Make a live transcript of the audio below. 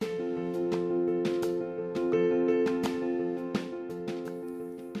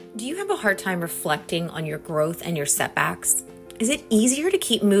have a hard time reflecting on your growth and your setbacks? Is it easier to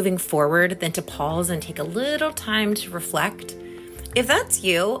keep moving forward than to pause and take a little time to reflect? If that's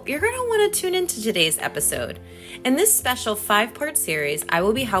you, you're going to want to tune into today's episode. In this special 5-part series, I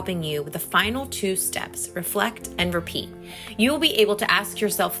will be helping you with the final 2 steps, reflect and repeat. You will be able to ask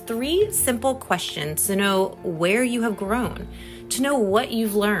yourself 3 simple questions to know where you have grown, to know what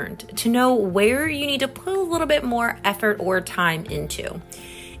you've learned, to know where you need to put a little bit more effort or time into.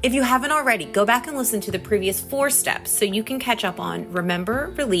 If you haven't already, go back and listen to the previous 4 steps so you can catch up on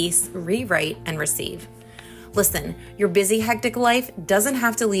remember, release, rewrite, and receive. Listen, your busy, hectic life doesn't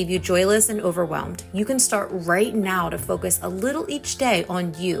have to leave you joyless and overwhelmed. You can start right now to focus a little each day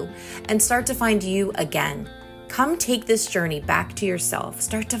on you and start to find you again. Come take this journey back to yourself.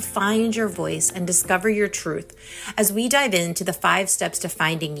 Start to find your voice and discover your truth as we dive into the 5 Steps to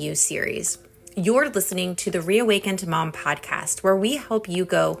Finding You series. You're listening to the Reawakened Mom podcast, where we help you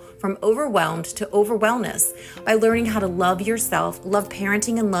go from overwhelmed to overwellness by learning how to love yourself, love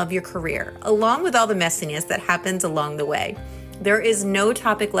parenting, and love your career, along with all the messiness that happens along the way. There is no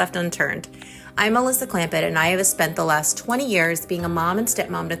topic left unturned. I'm Melissa Clampett, and I have spent the last 20 years being a mom and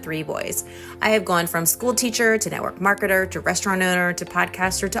stepmom to 3 boys. I have gone from school teacher to network marketer to restaurant owner to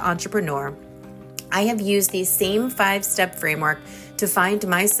podcaster to entrepreneur. I have used the same 5-step framework to find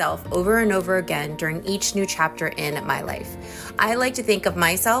myself over and over again during each new chapter in my life. I like to think of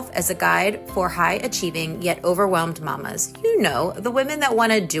myself as a guide for high-achieving yet overwhelmed mamas. You know, the women that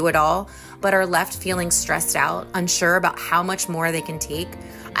want to do it all, but are left feeling stressed out, unsure about how much more they can take.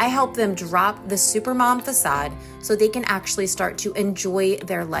 I help them drop the supermom facade so they can actually start to enjoy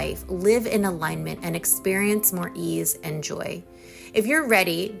their life, live in alignment, and experience more ease and joy. If you're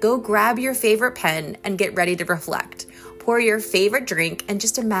ready, go grab your favorite pen and get ready to reflect. Pour your favorite drink and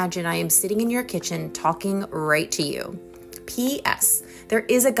just imagine I am sitting in your kitchen talking right to you. P.S. There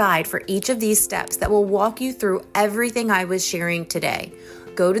is a guide for each of these steps that will walk you through everything I was sharing today.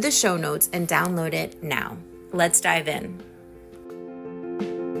 Go to the show notes and download it now. Let's dive in.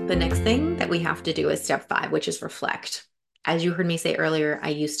 The next thing that we have to do is step 5, which is reflect. As you heard me say earlier, I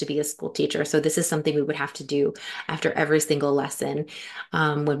used to be a school teacher, so this is something we would have to do after every single lesson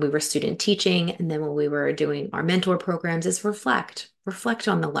when we were student teaching, and then when we were doing our mentor programs is reflect. Reflect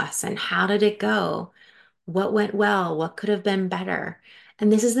on the lesson. How did it go? What went well? What could have been better?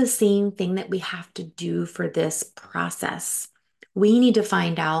 And this is the same thing that we have to do for this process. We need to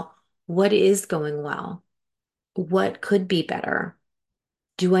find out what is going well. What could be better?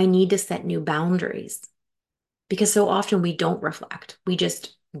 Do I need to set new boundaries? Because so often we don't reflect. We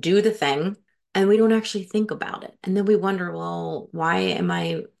just do the thing and we don't actually think about it. And then we wonder, well, why am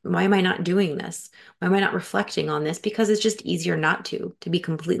I not doing this? Why am I not reflecting on this? Because it's just easier not to be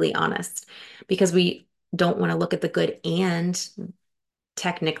completely honest, because we don't want to look at the good and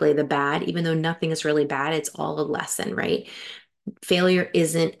technically the bad, even though nothing is really bad. It's all a lesson, right? Failure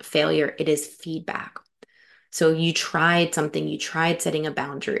isn't failure. It is feedback. So you tried something, you tried setting a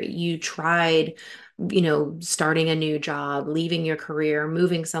boundary, you tried, starting a new job, leaving your career,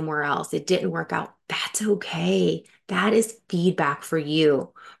 moving somewhere else. It didn't work out. That's okay. That is feedback for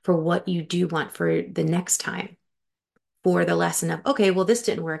you, for what you do want for the next time, for the lesson of, okay, well, this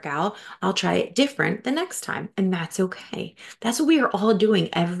didn't work out. I'll try it different the next time. And that's okay. That's what we are all doing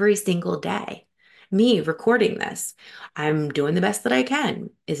every single day. Me recording this, I'm doing the best that I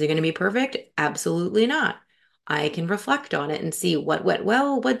can. Is it going to be perfect? Absolutely not. I can reflect on it and see what went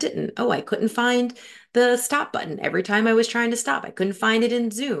well, what didn't. Oh, I couldn't find the stop button every time I was trying to stop. I couldn't find it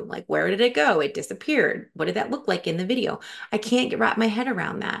in Zoom. Like, where did it go? It disappeared. What did that look like in the video? I can't wrap my head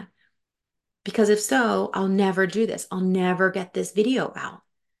around that. Because if so, I'll never do this. I'll never get this video out.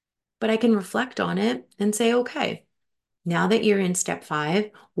 But I can reflect on it and say, okay, now that you're in step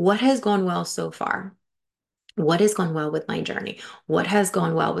 5, what has gone well so far? What has gone well with my journey? What has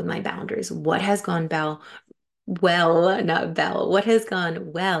gone well with my boundaries? What has gone what has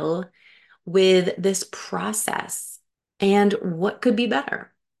gone well with this process? And what could be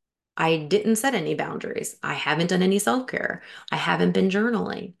better? I didn't set any boundaries. I haven't done any self-care. I haven't been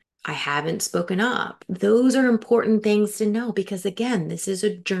journaling. I haven't spoken up. Those are important things to know because, again, this is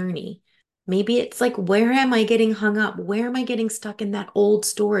a journey. Maybe it's like, where am I getting hung up? Where am I getting stuck in that old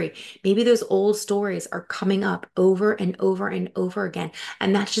story? Maybe those old stories are coming up over and over and over again.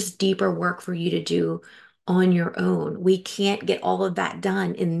 And that's just deeper work for you to do on your own. We can't get all of that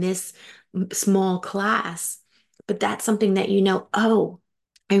done in this small class, but that's something that oh,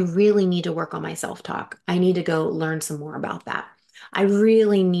 I really need to work on my self-talk. I need to go learn some more about that. I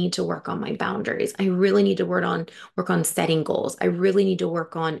really need to work on my boundaries. I really need to work on setting goals. I really need to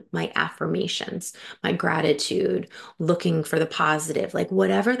work on my affirmations, my gratitude, looking for the positive, like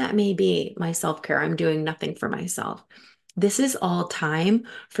whatever that may be, my self-care. I'm doing nothing for myself. This is all time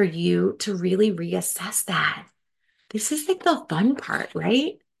for you to really reassess that. This is like the fun part,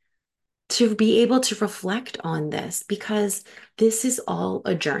 right? To be able to reflect on this because this is all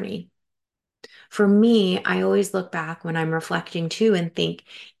a journey. For me, I always look back when I'm reflecting too and think,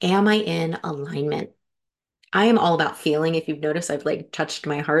 am I in alignment? I am all about feeling. If you've noticed, I've like touched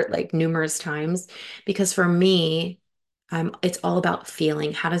my heart like numerous times because for me, it's all about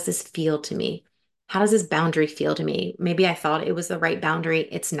feeling. How does this feel to me? How does this boundary feel to me? Maybe I thought it was the right boundary.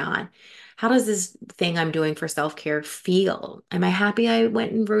 It's not. How does this thing I'm doing for self-care feel? Am I happy I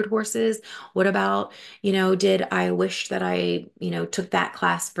went and rode horses? What about, did I wish that I, took that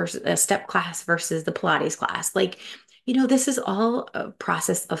class versus a step class versus the Pilates class? Like, this is all a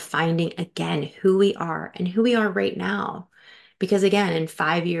process of finding again who we are and who we are right now. Because again, in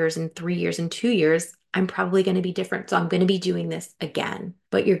 5 years, in 3 years, in 2 years, I'm probably going to be different. So I'm going to be doing this again.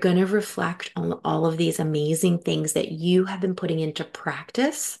 But you're going to reflect on all of these amazing things that you have been putting into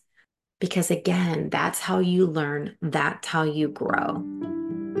practice. Because again, that's how you learn, that's how you grow.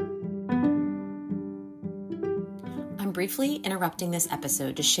 I'm briefly interrupting this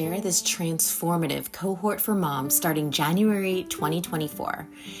episode to share this transformative cohort for moms starting January 2024.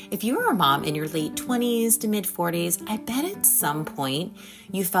 If you are a mom in your late 20s to mid 40s, I bet at some point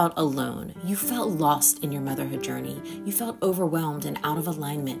you felt alone. You felt lost in your motherhood journey. You felt overwhelmed and out of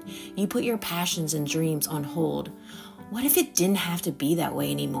alignment. You put your passions and dreams on hold. What if it didn't have to be that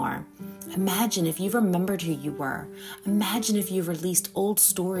way anymore? Imagine if you remembered who you were. Imagine if you released old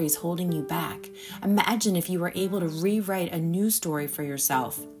stories holding you back. Imagine if you were able to rewrite a new story for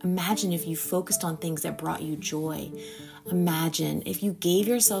yourself. Imagine if you focused on things that brought you joy. Imagine if you gave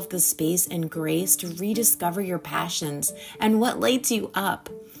yourself the space and grace to rediscover your passions and what lights you up.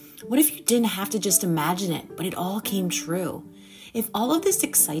 What if you didn't have to just imagine it, but it all came true? If all of this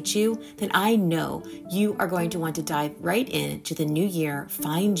excites you, then I know you are going to want to dive right into the new year,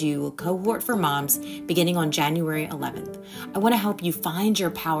 Find You, a cohort for moms, beginning on January 11th. I want to help you find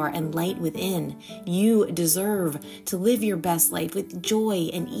your power and light within. You deserve to live your best life with joy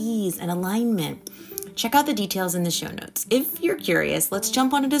and ease and alignment. Check out the details in the show notes. If you're curious, let's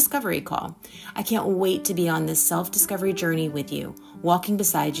jump on a discovery call. I can't wait to be on this self-discovery journey with you, walking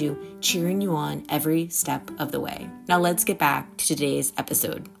beside you, cheering you on every step of the way. Now let's get back to today's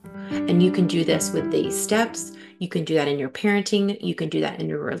episode. And you can do this with these steps. You can do that in your parenting. You can do that in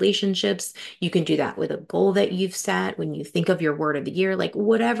your relationships. You can do that with a goal that you've set when you think of your word of the year, like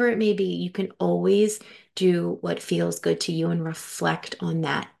whatever it may be, you can always do what feels good to you and reflect on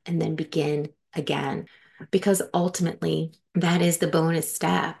that and then begin again. Because ultimately, that is the bonus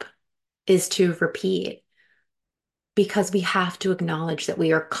step, is to repeat, because we have to acknowledge that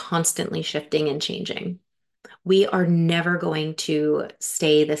we are constantly shifting and changing. We are never going to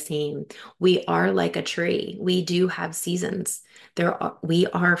stay the same. We are like a tree. We do have seasons. We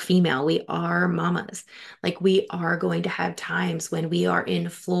are female. We are mamas. Like we are going to have times when we are in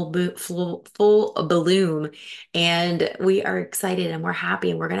full bloom and we are excited and we're happy.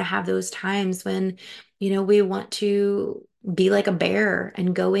 And we're going to have those times when, we want to be like a bear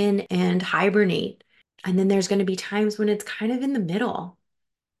and go in and hibernate. And then there's going to be times when it's kind of in the middle.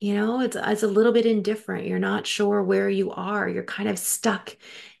 It's a little bit indifferent. You're not sure where you are. You're kind of stuck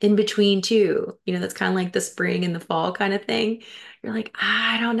in between two. That's kind of like the spring and the fall kind of thing. You're like,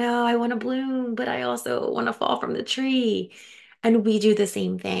 I don't know. I want to bloom, but I also want to fall from the tree. And we do the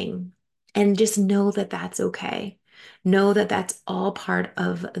same thing. And just know that that's okay. Know that that's all part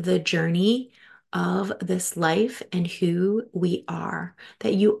of the journey of this life and who we are.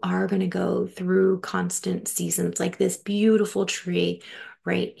 That you are going to go through constant seasons like this beautiful tree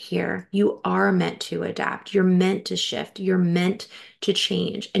right here. You are meant to adapt. You're meant to shift. You're meant to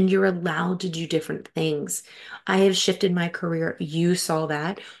change, and you're allowed to do different things. I have shifted my career. You saw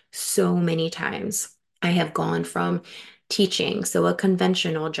that so many times. I have gone from teaching, so a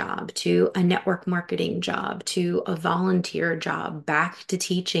conventional job, to a network marketing job, to a volunteer job, back to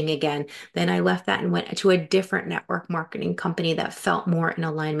teaching again. Then I left that and went to a different network marketing company that felt more in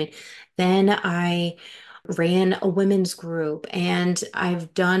alignment. Then I ran a women's group and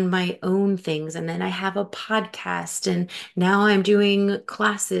I've done my own things. And then I have a podcast and now I'm doing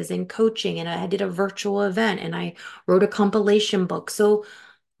classes and coaching. And I did a virtual event and I wrote a compilation book. So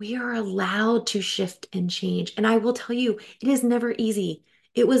we are allowed to shift and change. And I will tell you, it is never easy.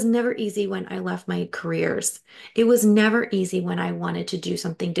 It was never easy when I left my careers. It was never easy when I wanted to do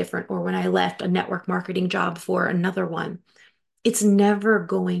something different or when I left a network marketing job for another one. It's never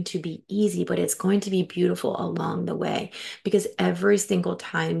going to be easy, but it's going to be beautiful along the way because every single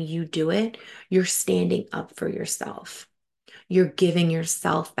time you do it, you're standing up for yourself. You're giving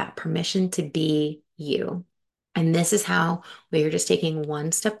yourself that permission to be you. And this is how we are just taking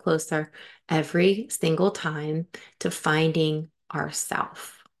one step closer every single time to finding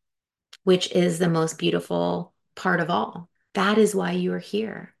ourself, which is the most beautiful part of all. That is why you are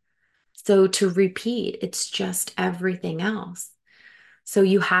here. So to repeat, it's just everything else. So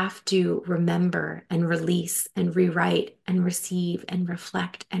you have to remember and release and rewrite and receive and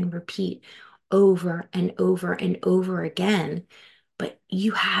reflect and repeat over and over and over again. But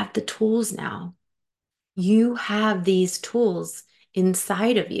you have the tools now. You have these tools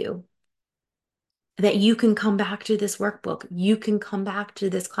inside of you that you can come back to this workbook. You can come back to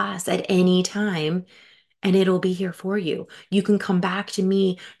this class at any time and it'll be here for you. You can come back to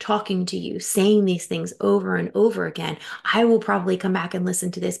me talking to you, saying these things over and over again. I will probably come back and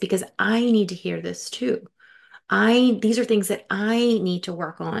listen to this because I need to hear this too. These are things that I need to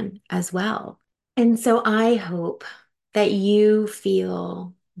work on as well. And so I hope that you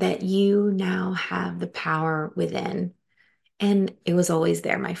feel that you now have the power within. And it was always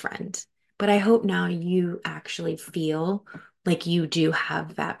there, my friend. But I hope now you actually feel like you do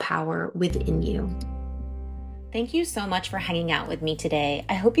have that power within you. Thank you so much for hanging out with me today.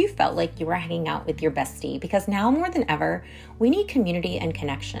 I hope you felt like you were hanging out with your bestie because now more than ever, we need community and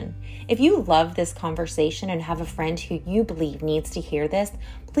connection. If you love this conversation and have a friend who you believe needs to hear this,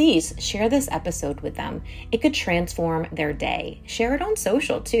 please share this episode with them. It could transform their day. Share it on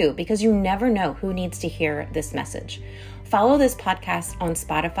social too, because you never know who needs to hear this message. Follow this podcast on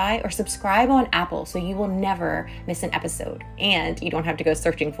Spotify or subscribe on Apple so you will never miss an episode and you don't have to go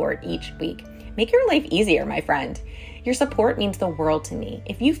searching for it each week. Make your life easier, my friend. Your support means the world to me.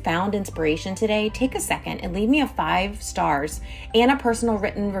 If you found inspiration today, take a second and leave me a 5 stars and a personal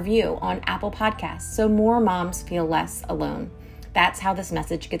written review on Apple Podcasts so more moms feel less alone. That's how this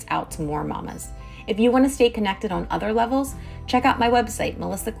message gets out to more mamas. If you want to stay connected on other levels, check out my website,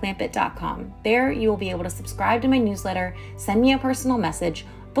 melissaclampett.com. There you will be able to subscribe to my newsletter, send me a personal message,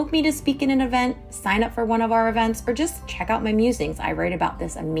 book me to speak in an event, sign up for one of our events, or just check out my musings I write about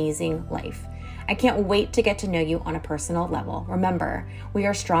this amazing life. I can't wait to get to know you on a personal level. Remember, we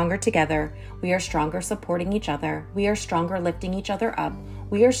are stronger together. We are stronger supporting each other. We are stronger lifting each other up.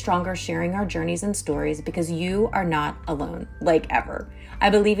 We are stronger sharing our journeys and stories because you are not alone, like ever. I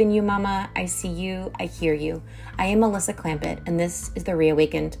believe in you, Mama. I see you. I hear you. I am Melissa Clampett, and this is the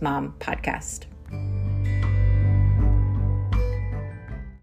Reawakened Mom Podcast.